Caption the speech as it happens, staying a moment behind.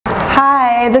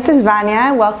Hi, this is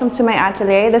Vania. Welcome to my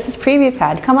atelier. This is Preview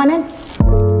Pad. Come on in.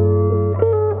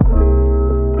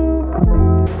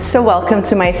 So welcome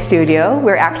to my studio.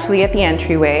 We're actually at the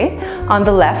entryway. On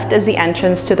the left is the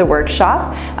entrance to the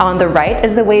workshop. On the right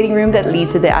is the waiting room that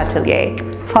leads to the atelier.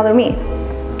 Follow me.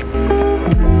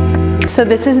 So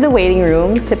this is the waiting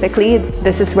room. Typically,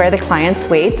 this is where the clients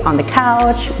wait on the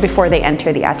couch before they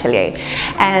enter the atelier.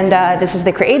 And this is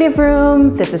the creative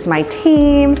room. This is my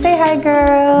team. Say hi,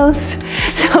 girls.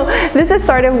 So this is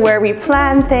sort of where we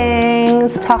plan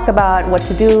things, talk about what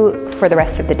to do for the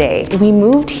rest of the day. We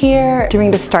moved here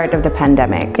during the start of the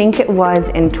pandemic. I think it was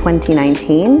in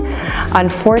 2019.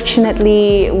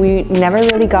 Unfortunately, we never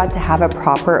really got to have a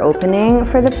proper opening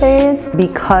for the place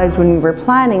because when we were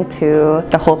planning to,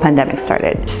 the whole pandemic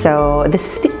started. So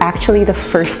this is actually the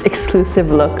first exclusive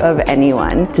look of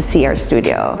anyone to see our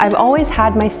studio. I've always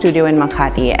had my studio in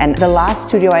Makati, and the last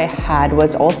studio I had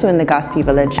was also in the Legazpi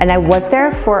village, and I was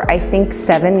there for I think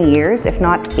 7 years, if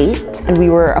not 8, and we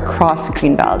were across the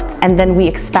Greenbelt. And then we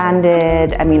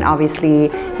expanded. I mean, obviously,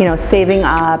 you know, saving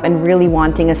up and really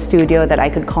wanting a studio that I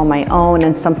could call my own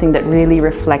and something that really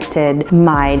reflected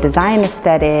my design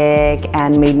aesthetic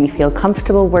and made me feel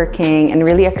comfortable working, and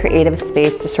really a creative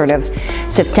space to sort of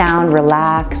sit down,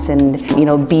 relax, and, you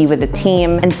know, be with the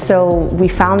team. And so we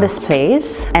found this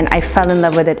place, and I fell in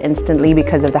love with it instantly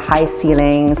because of the high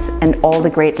ceilings and all the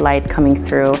great light coming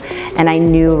through. And I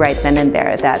knew right then and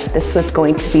there that this was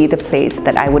going to be the place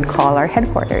that I would call our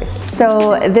headquarters.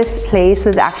 So this place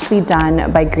was actually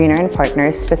done by Greener &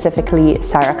 Partners, specifically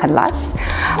Sarah Canlas,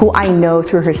 who I know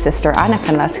through her sister Anna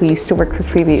Canlas, who used to work for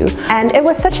Preview. And it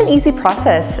was such an easy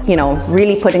process, you know,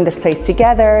 really putting this place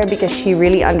together, because she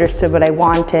really understood what I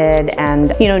wanted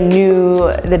and, you know, knew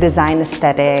the design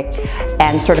aesthetic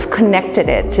and sort of connected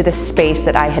it to the space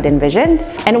that I had envisioned.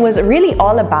 And it was really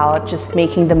all about just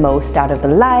making the most out of the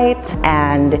light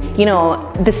and, you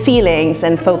know, the ceilings,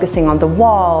 and focusing on the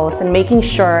walls and making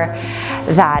sure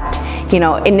that, you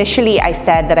know, initially I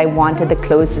said that I wanted the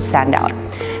clothes to stand out.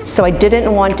 So I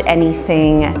didn't want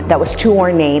anything that was too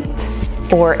ornate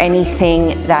or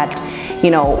anything that, you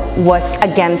know, was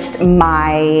against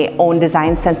my own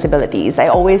design sensibilities. I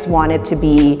always wanted to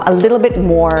be a little bit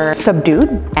more subdued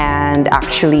and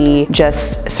actually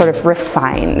just sort of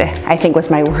refined, I think was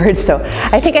my word. So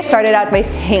I think I started out by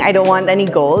saying I don't want any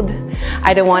gold,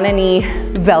 I don't want any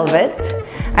velvet,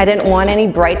 I didn't want any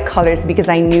bright colors, because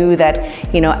I knew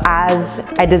that, you know, as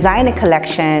I design a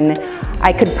collection,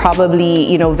 I could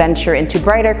probably, you know, venture into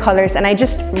brighter colors, and I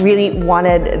just really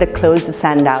wanted the clothes to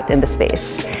stand out in the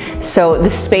space. So the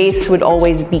space would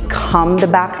always become the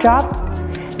backdrop,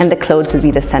 and the clothes would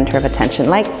be the center of attention,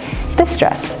 like this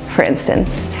dress, for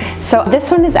instance. So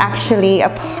this one is actually a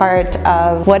part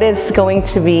of what is going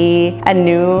to be a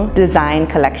new design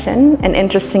collection, and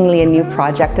interestingly a new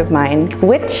project of mine,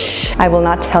 which I will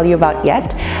not tell you about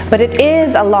yet, but it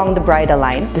is along the bridal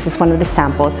line. This is one of the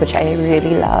samples, which I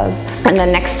really love. And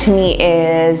then next to me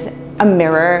is a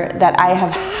mirror that I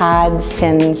have had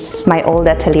since my old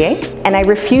atelier, and I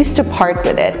refuse to part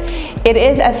with it. It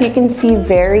is, as you can see,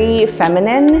 very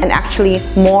feminine and actually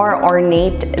more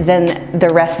ornate than the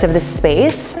rest of the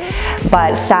space.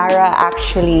 But Sarah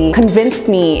actually convinced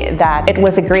me that it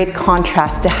was a great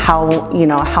contrast to how, you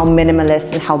know, how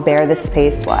minimalist and how bare the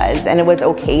space was, and it was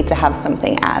okay to have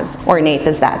something as ornate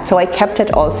as that. So I kept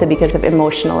it also because of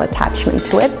emotional attachment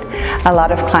to it. A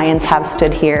lot of clients have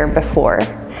stood here before.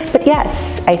 But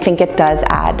yes, I think it does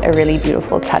add a really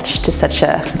beautiful touch to such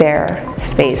a bare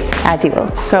space, as you will.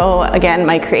 So again,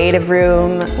 my creative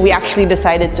room, we actually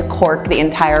decided to cork the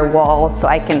entire wall so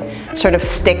I can sort of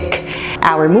stick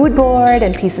our mood board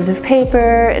and pieces of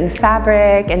paper and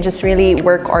fabric and just really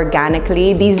work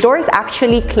organically. These doors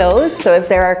actually close, so if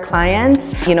there are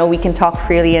clients, you know, we can talk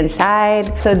freely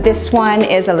inside. So this one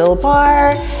is a little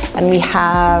bar, and we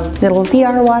have little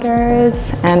VR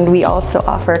waters, and we also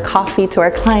offer coffee to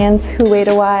our clients who wait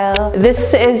a while.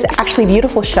 This is actually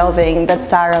beautiful shelving that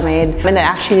Sarah made, and it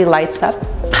actually lights up.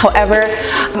 However,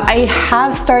 I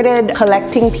have started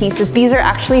collecting pieces. These are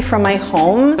actually from my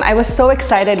home. I was so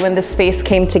excited when the space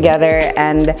came together,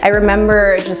 and I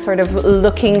remember just sort of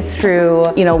looking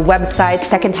through, you know, websites,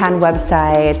 secondhand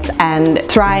websites, and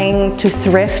trying to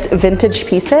thrift vintage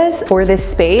pieces for this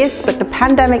space. But the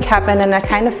pandemic happened, and I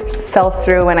kind of fell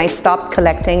through and I stopped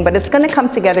collecting, but it's gonna come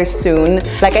together soon.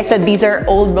 Like I said, these are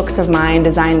old books of mine,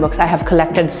 design books. I have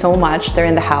collected so much, they're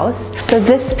in the house. So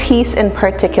this piece in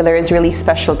particular is really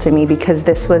special to me because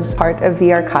this was part of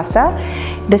VR Casa.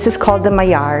 This is called the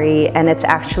Mayari, and it's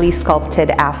actually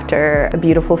sculpted after a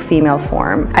beautiful female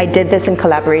form. I did this in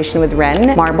collaboration with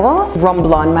Ren Marble,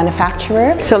 Romblon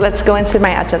manufacturer. So let's go into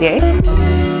my atelier.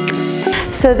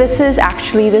 So this is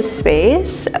actually the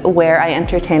space where I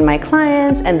entertain my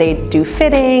clients and they do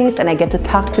fittings and I get to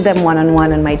talk to them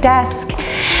one-on-one on my desk.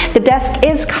 The desk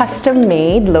is custom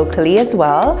made locally as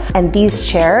well, and these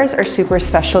chairs are super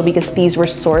special because these were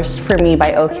sourced for me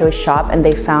by Okio's shop and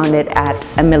they found it at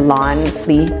a Milan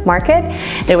flea market.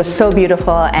 It was so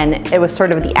beautiful and it was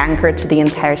sort of the anchor to the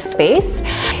entire space.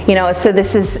 You know, so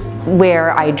this is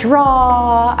where I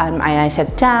draw and I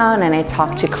sit down and I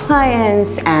talk to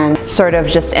clients and sort of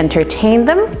just entertain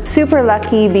them. Super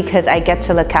lucky because I get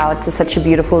to look out to such a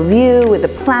beautiful view with the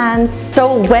plants.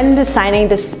 So when designing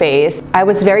this space, I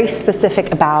was very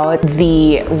specific about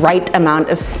the right amount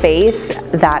of space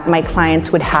that my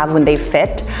clients would have when they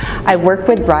fit. I work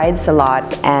with brides a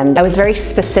lot and I was very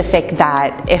specific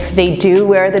that if they do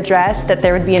wear the dress, that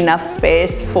there would be enough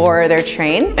space for their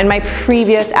train. In my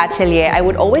previous atelier, I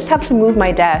would always have to move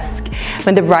my desk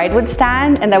when the bride would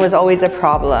stand, and that was always a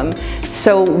problem.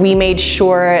 So we made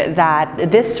sure that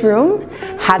this room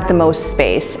had the most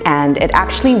space, and it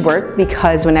actually worked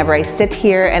because whenever I sit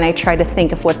here and I try to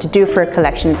think of what to do for a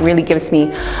collection, it really gives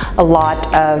me a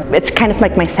lot of, it's kind of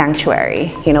like my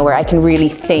sanctuary, you know, where I can really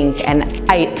think, and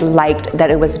I liked that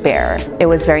it was bare. It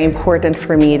was very important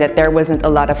for me that there wasn't a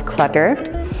lot of clutter,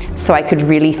 so I could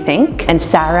really think, and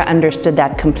Sarah understood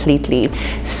that completely.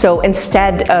 So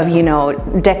instead of, you know,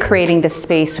 decorating the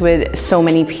space with so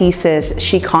many pieces,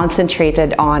 she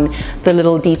concentrated on the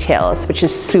little details, which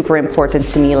is super important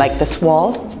to me, like this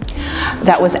wall.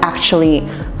 That was actually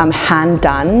hand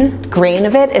done. Grain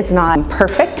of it is not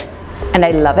perfect, and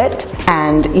I love it.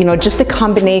 And you know, just the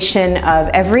combination of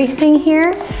everything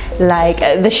here, like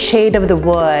the shade of the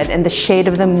wood and the shade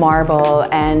of the marble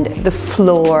and the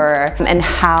floor and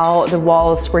how the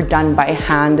walls were done by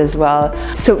hand as well.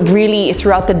 So really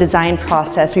throughout the design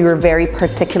process, we were very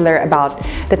particular about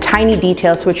the tiny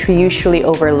details which we usually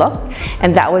overlook,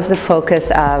 and that was the focus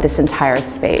of this entire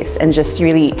space, and just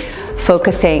really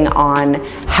focusing on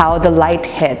how the light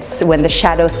hits when the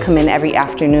shadows come in every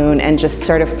afternoon, and just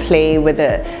sort of play with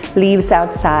the leaves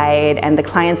outside, and the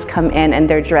clients come in and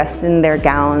they're dressed in their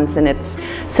gowns, and it's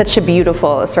such a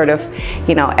beautiful sort of,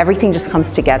 you know, everything just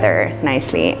comes together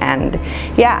nicely. And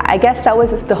yeah, I guess that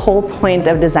was the whole point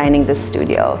of designing this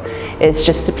studio, is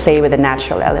just to play with the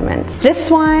natural elements.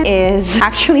 This one is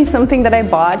actually something that I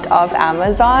bought off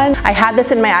Amazon. I had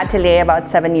this in my atelier about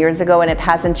 7 years ago and it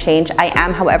hasn't changed. I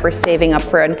am, however, saving up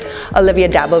for an Olivia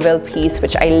Daboville piece,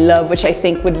 which I love, which I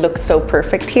think would look so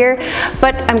perfect here,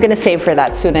 but I'm gonna save for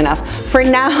that soon enough. For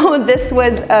now, this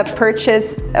was a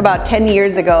purchase about 10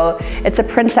 years ago. It's a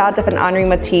printout of an Henri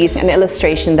Matisse, an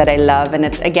illustration that I love, and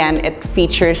it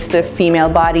features the female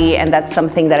body, and that's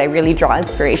something that I really draw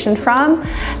inspiration from.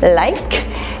 Like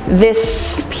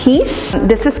this piece.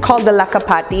 This is called the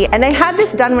Lakapati, and I had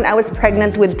this done when I was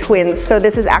pregnant with twins, so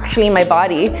this is actually my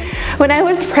body when I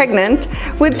was pregnant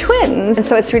with twins. And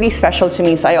so it's really special to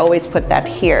me, so I always put that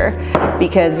here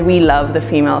because we love the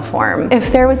female form.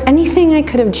 If there was anything I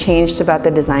could have changed about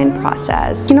the design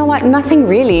process, you know what, nothing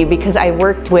really, because I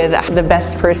worked with the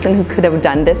best person who could have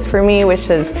done this for me, which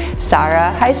is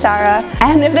Sarah. Hi Sarah.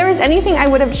 And if there was anything I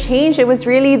would have changed, it was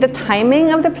really the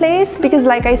timing of the place, because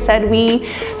like I said,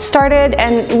 we started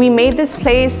and we made this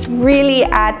place really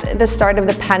at the start of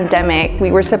the pandemic.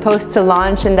 We were supposed to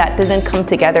launch and that didn't come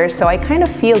together, so I kind of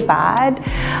feel bad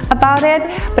about it,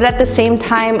 but at the same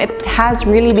time it has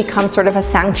really become sort of a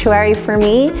sanctuary for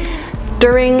me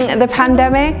during the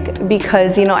pandemic,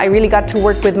 because you know, I really got to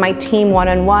work with my team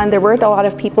one-on-one. There weren't a lot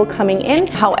of people coming in.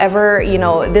 However, you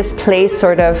know, this place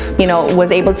sort of, you know,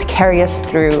 was able to carry us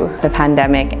through the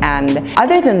pandemic. And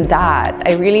other than that,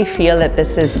 I really feel that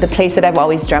this is the place that I've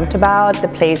always dreamt about, the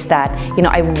place that, you know,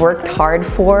 I've worked hard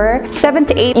for 7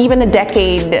 to 8, even a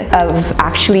decade of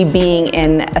actually being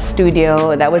in a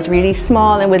studio that was really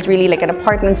small. It was really like an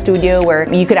apartment studio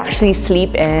where you could actually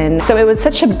sleep in. So it was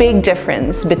such a big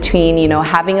difference between, you know,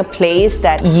 having a place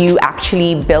that you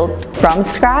actually built from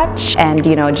scratch and,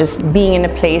 you know, just being in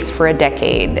a place for a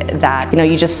decade that, you know,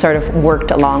 you just sort of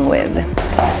worked along with.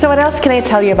 So what else can I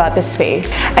tell you about this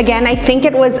space? Again, I think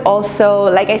it was also,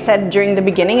 like I said during the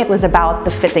beginning, it was about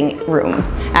the fitting room,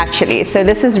 actually. So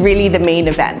this is really the main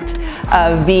event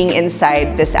of being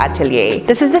inside this atelier.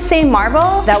 This is the same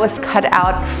marble that was cut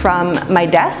out from my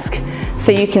desk.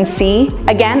 So you can see,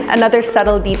 again, another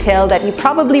subtle detail that you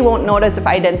probably won't notice if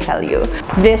I didn't tell you.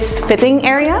 This fitting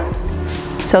area,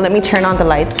 so let me turn on the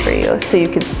lights for you so you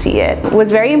could see it. It was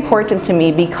very important to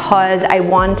me because I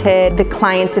wanted the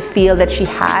client to feel that she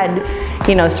had,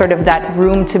 you know, sort of that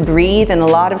room to breathe and a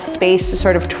lot of space to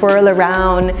sort of twirl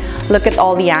around, look at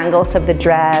all the angles of the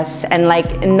dress, and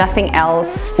like nothing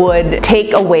else would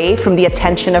take away from the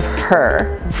attention of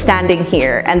her standing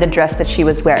here and the dress that she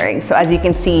was wearing. So as you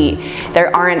can see,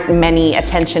 there aren't many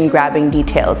attention grabbing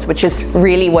details, which is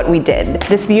really what we did.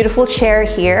 This beautiful chair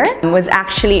here was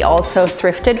actually also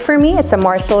thrifted for me. It's a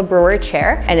Marcel Brewer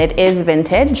chair and it is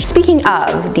vintage. Speaking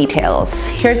of details,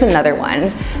 here's another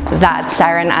one that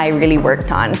Sarah and I really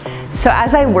worked on. So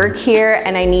as I work here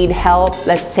and I need help,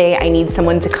 let's say I need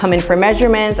someone to come in for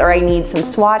measurements or I need some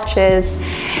swatches,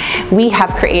 we have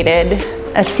created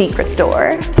a secret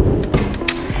door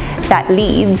that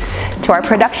leads to our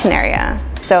production area.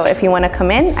 So if you want to come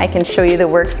in, I can show you the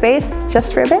workspace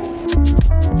just for a bit.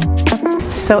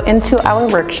 So into our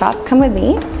workshop, come with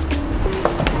me.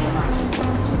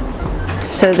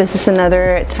 So this is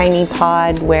another tiny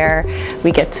pod where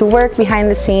we get to work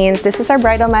behind the scenes. This is our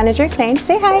bridal manager, Klein.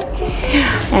 Say hi.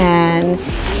 And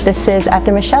this is at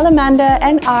the Michelle, Amanda,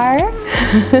 and R.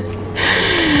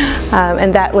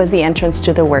 And that was the entrance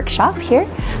to the workshop here.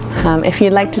 If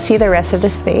you'd like to see the rest of the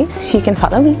space, you can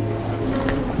follow me.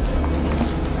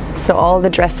 So all the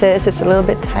dresses, it's a little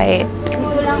bit tight.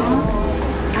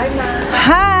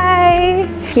 Hi!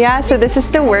 Yeah, so this is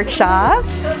the workshop.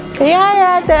 Say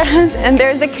hi, Ates. And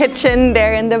there's a kitchen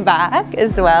there in the back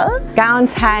as well.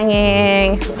 Gowns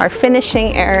hanging, our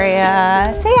finishing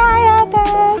area. Say hi,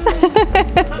 Ates.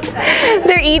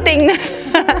 They're eating.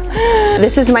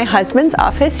 This is my husband's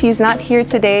office. He's not here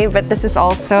today, but this is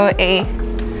also a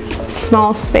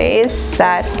small space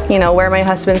that, you know, where my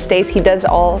husband stays. He does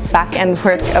all back-end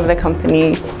work of the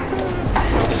company.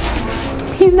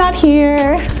 He's not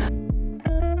here.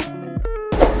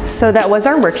 So that was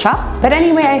our workshop. But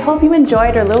anyway, I hope you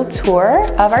enjoyed our little tour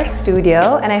of our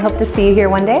studio and I hope to see you here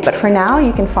one day. But for now,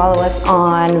 you can follow us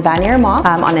on Vania Romoff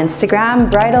on Instagram,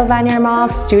 Bridal Vania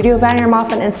Romoff, Studio Vania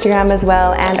Romoff on Instagram as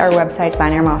well, and our website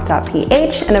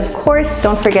vaniaromoff.ph. And of course,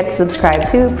 don't forget to subscribe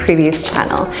to Previous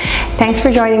channel. Thanks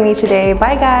for joining me today.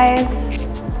 Bye guys.